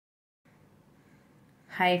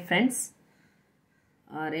Hi friends,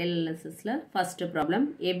 real analysis la first problem,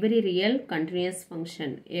 every real continuous function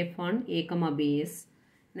f on a comma b is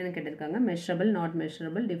என்னன்னு கேட்டிருக்காங்க measurable, not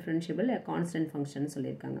measurable, differentiable, a constant function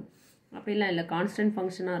சொல்லியிருக்காங்க. அப்படிலாம் இல்லை, constant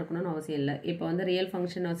ஃபங்க்ஷனாக இருக்கணும்னு அவசியம் இல்லை. இப்போ வந்து ரியல்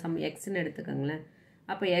ஃபங்க்ஷன் சம் எக்ஸ்ன்னு எடுத்துக்கோங்களேன்.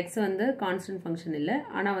 அப்போ எக்ஸ் வந்து கான்ஸ்டன்ட் ஃபங்க்ஷன் இல்லை,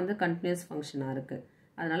 ஆனால் வந்து கண்டினியூஸ் ஃபங்க்ஷனாக இருக்குது.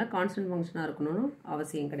 அதனால் கான்ஸ்டன்ட் ஃபங்க்ஷனாக இருக்கணும்னு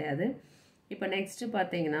அவசியம் கிடையாது. இப்போ நெக்ஸ்ட்டு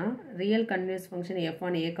பார்த்தீங்கன்னா real continuous function F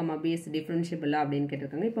on a comma B is டிஃப்ரென்ஷியபிளா அப்படின்னு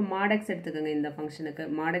கேட்டிருக்காங்க. இப்போ மாடெக்ஸ் எடுத்துக்கோங்க. இந்த ஃபங்க்ஷனுக்கு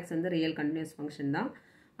மாடெக்ஸ் வந்து ரியல் கண்டினியூஸ் ஃபங்க்ஷன் தான்,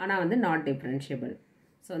 ஆனால் வந்து நாட் டிஃப்ரென்ஷியபிள்.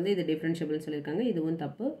 ஸோ வந்து இது டிஃப்ரென்ஷியபிள்னு சொல்லியிருக்காங்க. இதுவும்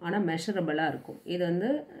தப்பு, ஆனால் மெஷரபிளாக இருக்கும். இது வந்து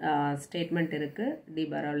ஸ்டேட்மெண்ட் இருக்குது, டி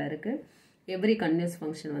பாராவில் இருக்குது. எவ்ரி கண்டினியூஸ்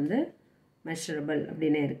ஃபங்க்ஷன் வந்து மெஷரபிள்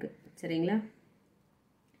அப்படின்னே இருக்குது. சரிங்களா?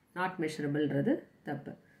 நாட் மெஷரபிள்ன்றது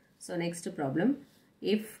தப்பு. So next problem,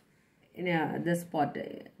 if this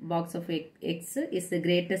box of x is the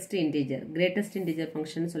greatest integer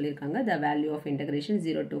function சொல்லியிருக்காங்க. the value of integration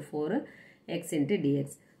 0 to 4 x into dx.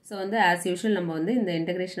 So வந்து as usual நம்ம வந்து இந்த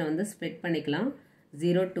இன்டகிரேஷனை வந்து ஸ்ப்ளிட் பண்ணிக்கலாம்.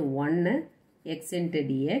 0 to 1 x into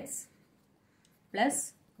dx plus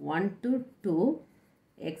 1 to 2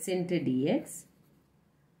 x into dx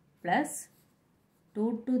plus 2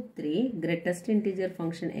 to 3 greatest integer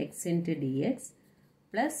function x into dx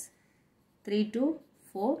plus 3 to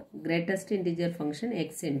 4 greatest integer function x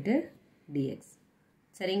into dx.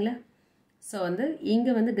 சரிங்களா? So வந்து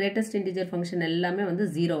இங்கே வந்து greatest integer function எல்லாமே வந்து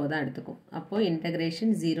 0 தான் எடுத்துக்கும். அப்போது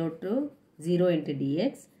integration 0 to 0 into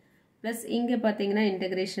dx plus இங்கே பார்த்தீங்கன்னா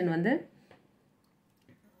இன்டகிரேஷன் வந்து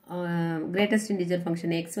greatest integer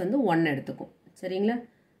function x வந்து 1 எடுத்துக்கும். சரிங்களா?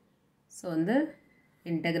 ஸோ வந்து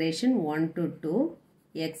integration 1 to 2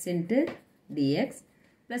 x into dx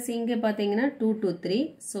plus இங்கே பார்த்தீங்கன்னா 2 to 3.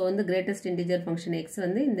 ஸோ வந்து கிரேட்டஸ்ட் இன்டிஜர் ஃபங்க்ஷன் எக்ஸ்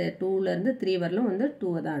வந்து இந்த 2லேருந்து 3 வரலும் வந்து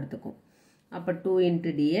 2 தான் எடுத்துக்கும். அப்போ 2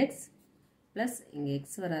 இன்ட்டு டிஎக்ஸ் ப்ளஸ் இங்கே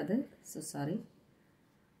எக்ஸ் வராது, ஸோ சாரி,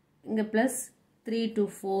 இங்கே ப்ளஸ் 3 to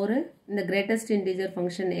 4 இந்த கிரேட்டஸ்ட் இன்டிஜர்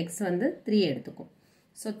ஃபங்க்ஷன் எக்ஸ் வந்து 3 எடுத்துக்கும்.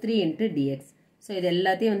 So 3 into dx. ஸோ இது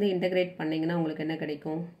எல்லாத்தையும் வந்து இன்டகிரேட் பண்ணிங்கன்னா உங்களுக்கு என்ன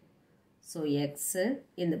கிடைக்கும்? ஸோ எக்ஸு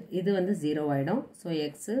இது வந்து 0 ஆகிடும். So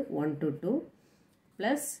x 1 to 2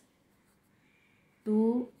 plus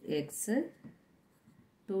 2x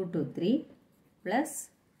 2 to 3 plus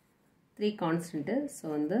 3 constant. So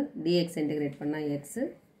வந்து dx integrate பண்ணால் x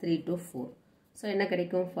 3 to 4. ஸோ என்ன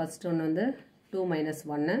கிடைக்கும்? ஃபர்ஸ்ட் ஒன்று வந்து 2 minus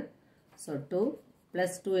 1. So 2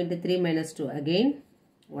 plus 2 into 3 minus 2 again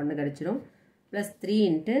 1 கிடைச்சிடும். plus 3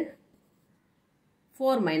 into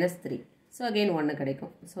 4 minus 3. So again 1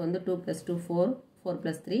 கிடைக்கும். ஸோ வந்து 2 plus 2 4, 4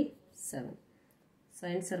 plus 3 7. ஸோ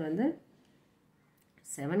ஆன்சர் வந்து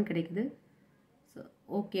 7 கிடைக்குது. ஸோ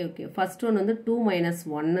ஓகே ஃபஸ்ட் ஒன் வந்து 2 minus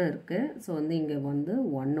 1 இருக்குது. ஸோ வந்து இங்கே வந்து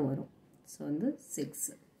 1 வரும். ஸோ வந்து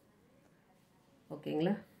 6.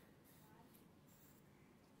 ஓகேங்களா?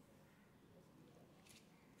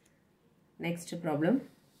 Next problem,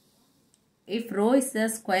 if row is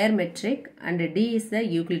the square matric and D is the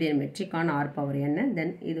Euclidean matric on R power என்ன,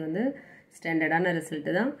 தென் இது வந்து ஸ்டாண்டர்டான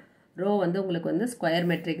ரிசல்ட்டு தான். ரோ வந்து உங்களுக்கு வந்து ஸ்கொயர்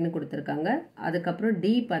மெட்ரிக்னு கொடுத்துருக்காங்க. அதுக்கப்புறம்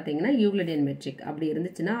டி பார்த்தீங்கன்னா யூக்ளிடியன் மெட்ரிக். அப்படி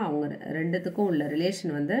இருந்துச்சுன்னா அவங்க ரெண்டுத்துக்கும் உள்ள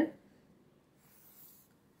ரிலேஷன் வந்து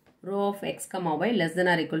row of X comma Y less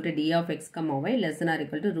than R equal to D of X comma Y less than R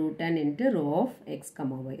equal to root ten into row of X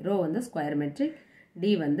comma Y. Row வந்து square matric,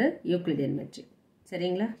 D வந்து Euclidean matric.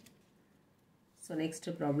 சரிங்களா? So next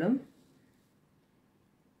problem,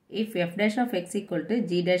 if f dash of x equal to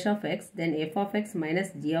g dash of x, then f of x minus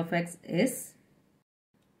g of x is,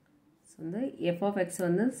 so வந்து F of X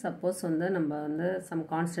வந்து suppose வந்து நம்ம வந்து some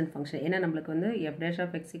constant function, ஏன்னா நம்மளுக்கு வந்து F dash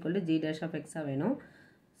of X equal to G dash of எக்ஸாக வேணும்.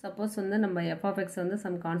 Suppose வந்து நம்ம எஃப் ஆஃப் எக்ஸ் வந்து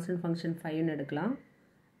சம் கான்ஸ்டன்ட் ஃபங்க்ஷன் 5ன்னு எடுக்கலாம்,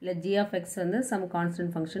 இல்லை ஜி ஆஃப் எக்ஸ் வந்து சம்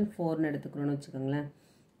கான்ஸ்டன்ட் ஃபங்க்ஷன் 4ன்னு எடுத்துக்கிறோன்னு வச்சுக்கோங்களேன்.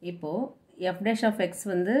 இப்போது எஃப் டேஷ் ஆஃப் எக்ஸ்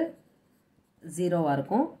வந்து 0வாக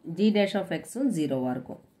இருக்கும், ஜி டேஷ் ஆஃப் எக்ஸும் 0வாக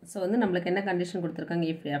இருக்கும். ஸோ வந்து நம்மளுக்கு என்ன கண்டிஷன் கொடுத்துருக்காங்க?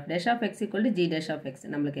 If F dash of X equal to G dash of X,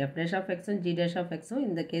 நம்மளுக்கு எஃப் டேஷ் ஆஃப் எக்ஸும் ஜி டேஷ் ஆஃப் எக்ஸும்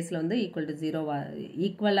இந்த கேஸில் வந்து ஈக்குவல் டு 0வாக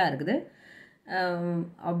ஈக்குவலாக இருக்குது.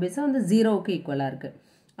 ஆப்வியஸாக வந்து 0க்கு ஈக்குவலாக இருக்குது.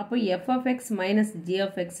 அப்போ F of X minus G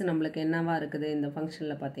of X நம்மளுக்கு என்னவாக இருக்குது? இந்த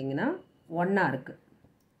ஃபங்க்ஷனில் பார்த்தீங்கன்னா 1ஆக இருக்குது.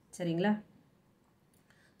 சரிங்களா?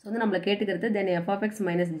 ஸோ வந்து நம்மளை கேட்டுக்கிறது தென் F of X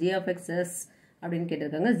minus G of excess அப்படின்னு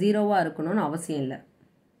கேட்டிருக்காங்க. 0வாக இருக்கணும்னு அவசியம் இல்லை.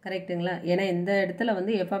 கரெக்டுங்களா? ஏன்னா இந்த இடத்துல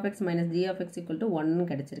வந்து F of X minus G of X equal to 1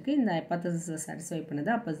 கிடச்சிருக்கு. இந்த ஹைபோதசிஸை சாட்டிஸ்ஃபை பண்ணுது.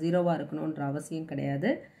 அப்போ 0வாக இருக்கணுன்ற அவசியம் கிடையாது.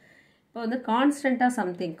 இப்போ வந்து கான்ஸ்டண்ட்டாக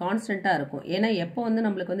சம்திங் கான்ஸ்டண்ட்டாக இருக்கும். ஏன்னா எப்போ வந்து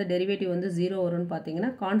நம்மளுக்கு வந்து டெரிவேட்டிவ் வந்து 0 வரும்னு பார்த்தீங்கன்னா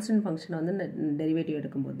கான்ஸ்டன்ட் ஃபங்க்ஷனை வந்து டெரிவேட்டிவ்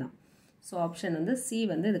எடுக்கும்போது தான். ஸோ ஆப்ஷன் வந்து சி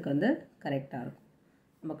வந்து இதுக்கு வந்து கரெக்டாக இருக்கும்.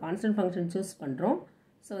 நம்ம கான்ஸ்டன்ட் ஃபங்க்ஷன் சூஸ் பண்ணுறோம்.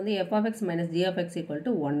 ஸோ வந்து F of X minus G of X equal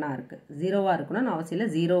to 1ஆக இருக்குது. 0வாக இருக்கணும்னு அவசியம் இல்லை.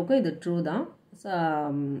 0க்கும் இது ட்ரூ தான். ஸோ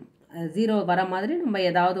 0 வர மாதிரி நம்ம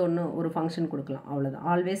ஏதாவது ஒரு ஃபங்க்ஷன் கொடுக்கலாம், அவ்வளோதான்,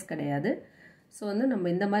 ஆல்வேஸ் கிடையாது. ஸோ வந்து நம்ம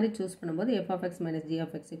இந்த மாதிரி சூஸ் பண்ணும்போது f of x minus g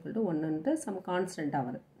of x equal to 1ன்ட்டு some கான்ஸ்டண்ட்டாக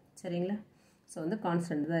வருது. சரிங்களா? ஸோ வந்து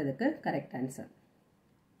கான்ஸ்டன்ட் தான் இதுக்கு correct answer.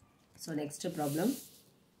 So next problem,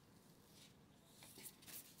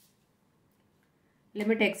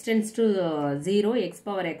 limit extends to 0 x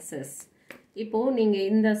power xs. இப்போது நீங்கள்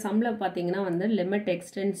இந்த சம்மில் பார்த்தீங்கன்னா வந்து லிமிட்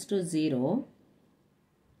எக்ஸ்டென்ஸ் டு 0,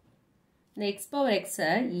 இந்த x பவர் எக்ஸை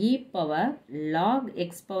e power log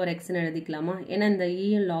x power எக்ஸ்ன்னு எழுதிக்கலாமா? ஏன்னா இந்த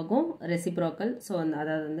ஈயும் லாகும் ரெசிப்ரோக்கல். ஸோ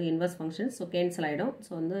அதாவது வந்து இன்வர்ஸ் ஃபங்க்ஷன். ஸோ கேன்சல் ஆகிடும்.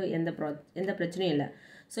 ஸோ வந்து எந்த பிரச்சனையும் இல்லை.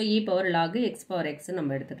 So e power log x power எக்ஸ்ன்னு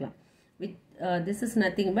நம்ம எடுத்துக்கலாம். With this is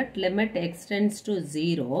nothing but limit extends to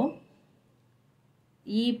 0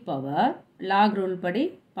 e power log rule படி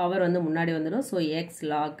பவர் வந்து முன்னாடி வந்துடும். ஸோ x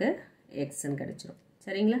log xன்னு கிடச்சிரும்.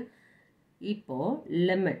 சரிங்களா? இப்போது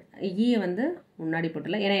லிமிட் ஈயை வந்து முன்னாடி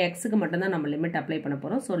போட்டுடலாம், ஏன்னா எக்ஸுக்கு மட்டும்தான் நம்ம லிமிட் அப்ளை பண்ண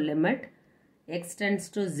போகிறோம். So limit extends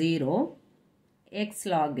to 0 X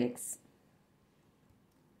log x.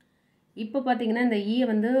 இப்போ பார்த்தீங்கன்னா இந்த ஈயை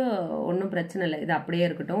வந்து ஒன்றும் பிரச்சனை இல்லை, இது அப்படியே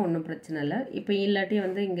இருக்கட்டும், ஒன்றும் பிரச்சனை இல்லை. இப்போ இல்லாட்டி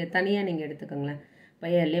வந்து இங்கே தனியாக நீங்கள் எடுத்துக்கோங்களேன்.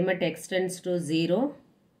 இப்போ limit extends to 0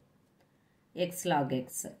 X log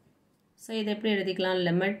x. So இதை எப்படி எழுதிக்கலாம்?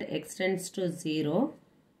 Limit extends to 0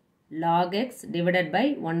 log x divided by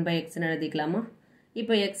 1 by x எழுதிக்கலாமா?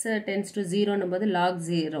 இப்போ x tends to 0 போது log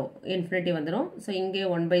 0 infinity வந்துடும். ஸோ இங்கே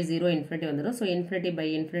 1 by 0 infinity வந்துடும். So infinity by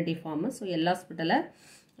infinity form. So எல்லா ஸ்பிட்டலை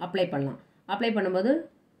அப்ளை பண்ணலாம். அப்ளை பண்ணும்போது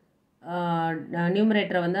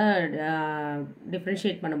நியூமரேட்டரை வந்து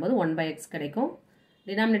டிஃப்ரென்ஷியேட் பண்ணும்போது 1 by x கிடைக்கும்.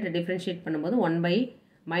 டினாமினேட்டர் டிஃப்ரென்ஷியேட் பண்ணும்போது 1 by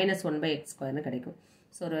minus 1 by x ஸ்கொயர்னு கிடைக்கும்.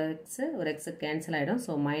 ஸோ ஒரு எக்ஸு கேன்சல் ஆகிடும்.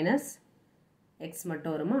 ஸோ மைனஸ் எக்ஸ்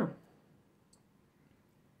மட்டும் வருமா?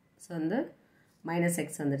 ஸோ வந்து மைனஸ்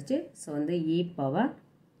எக்ஸ் வந்துருச்சு. ஸோ வந்து e power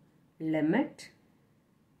limit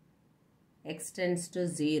extends to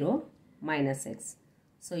 0 minus X.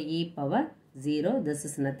 So e power 0, this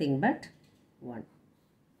is nothing but 1.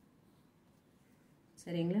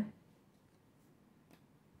 சரிங்களா?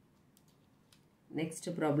 Next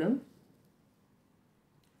problem,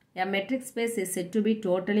 a metric space is said to be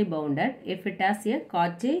totally bounded if it has a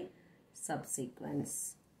Cauchy subsequence.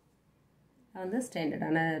 வந்து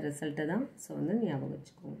ஸ்டாண்டர்டான result தான். So வந்து ஞாபகம்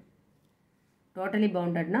வச்சுக்கோங்க. Totally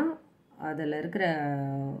பவுண்டட்னா அதில் இருக்கிற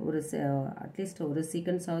ஒரு at least ஒரு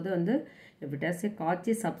சீக்வன்ஸாவது வந்து இஃப் இட் ஹாஸ் ஏ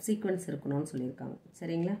காட்சி சப்சீக்வன்ஸ் இருக்கணும்னு சொல்லியிருக்காங்க.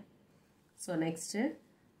 சரிங்களா? So next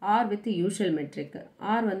R with usual matric.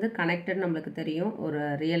 R வந்து கனெக்டட் நம்மளுக்கு தெரியும், ஒரு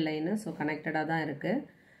ரியல் லைனு. ஸோ கனெக்டடாக தான் இருக்குது.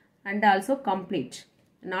 And also complete.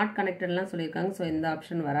 நாட் கனெக்டட்லாம் சொல்லியிருக்காங்க. ஸோ இந்த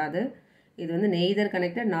ஆப்ஷன் வராது. இது வந்து நெய்தர்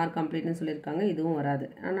கனெக்டட் நார் கம்ப்ளீட்னு சொல்லியிருக்காங்க, இதுவும் வராது.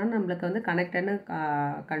 ஆனால் நம்மளுக்கு வந்து கனெக்டட்னு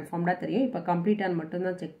கன்ஃபார்ம்டாக தெரியும். இப்போ கம்ப்ளீட்டாக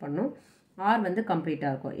மட்டும்தான் செக் பண்ணணும். ஆர் வந்து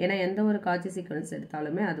கம்ப்ளீட்டாக இருக்கும். ஏன்னா எந்த ஒரு காட்சி சீக்வன்ஸ்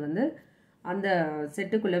எடுத்தாலுமே அது வந்து அந்த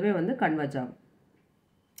செட்டுக்குள்ளவே வந்து கன்வர்ஜ் ஆகும்.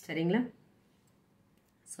 சரிங்களா?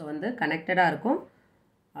 ஸோ வந்து கனெக்டடாக இருக்கும்,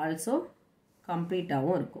 ஆல்சோ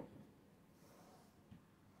கம்ப்ளீட்டாகவும் இருக்கும்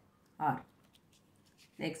R.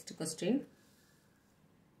 Next question,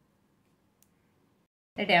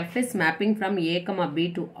 let f is mapping from a comma b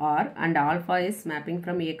to r and alpha is mapping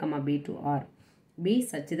from a comma b to r b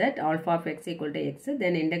such that alpha of x equal to x,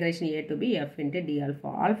 then integration a to b f into d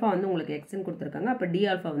alpha. alpha வந்து உங்களுக்கு x ன்னு கொடுத்துருக்காங்க. அப்போ d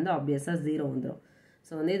alpha வந்து ஆப்வியஸாக 0 வந்துடும்.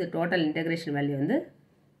 So வந்து இது டோட்டல் இன்டெகிரேஷன் வேல்யூ வந்து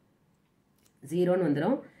 0ன்னு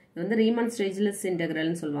வந்துடும். இது வந்து ரீமான் ஸ்டேஜ்லெஸ்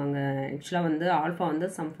இன்டெகிரல்னு சொல்லுவாங்க. ஆக்சுவலாக வந்து ஆல்ஃபா வந்து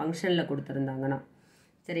சம் ஃபங்க்ஷனில் கொடுத்துருந்தாங்கன்னா.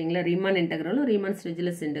 சரிங்களா? Riemann இன்டெக்ரலும் Riemann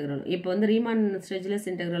ஸ்ட்ரெஜ்லெஸ் இன்டெக்ரலும். இப்போ வந்து ரீமான் ஸ்ட்ரெஜ்லெஸ்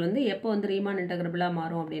இன்டெக்ரல் வந்து எப்போ வந்து ரீமான் இன்டெக்ரபிளாக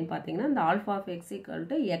மாறும் அப்படின்னு பார்த்தீங்கன்னா இந்த alpha of X equal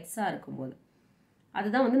to எக்ஸாக இருக்கும்போது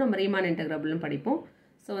அதுதான் வந்து நம்ம ரீமான் இன்டெக்ரபிள்னு படிப்போம்.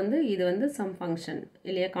 ஸோ வந்து இது வந்து சம் ஃபங்க்ஷன்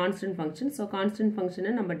இல்லையா, கான்ஸ்டன்ட் ஃபங்க்ஷன். ஸோ கான்ஸ்டன்ட்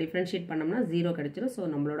ஃபங்க்ஷனை நம்ம டிஃப்ரென்ஷியேட் பண்ணோம்னா 0 கிடைச்சிடும். ஸோ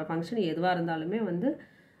நம்மளோட ஃபங்க்ஷன் எதுவாக இருந்தாலுமே வந்து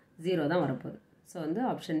 0 தான் வரப்போகுது. ஸோ வந்து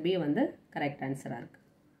ஆப்ஷன் பி வந்து கரெக்ட் ஆன்சராக இருக்குது.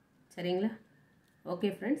 சரிங்களா?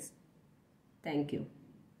 Okay friends, thank you.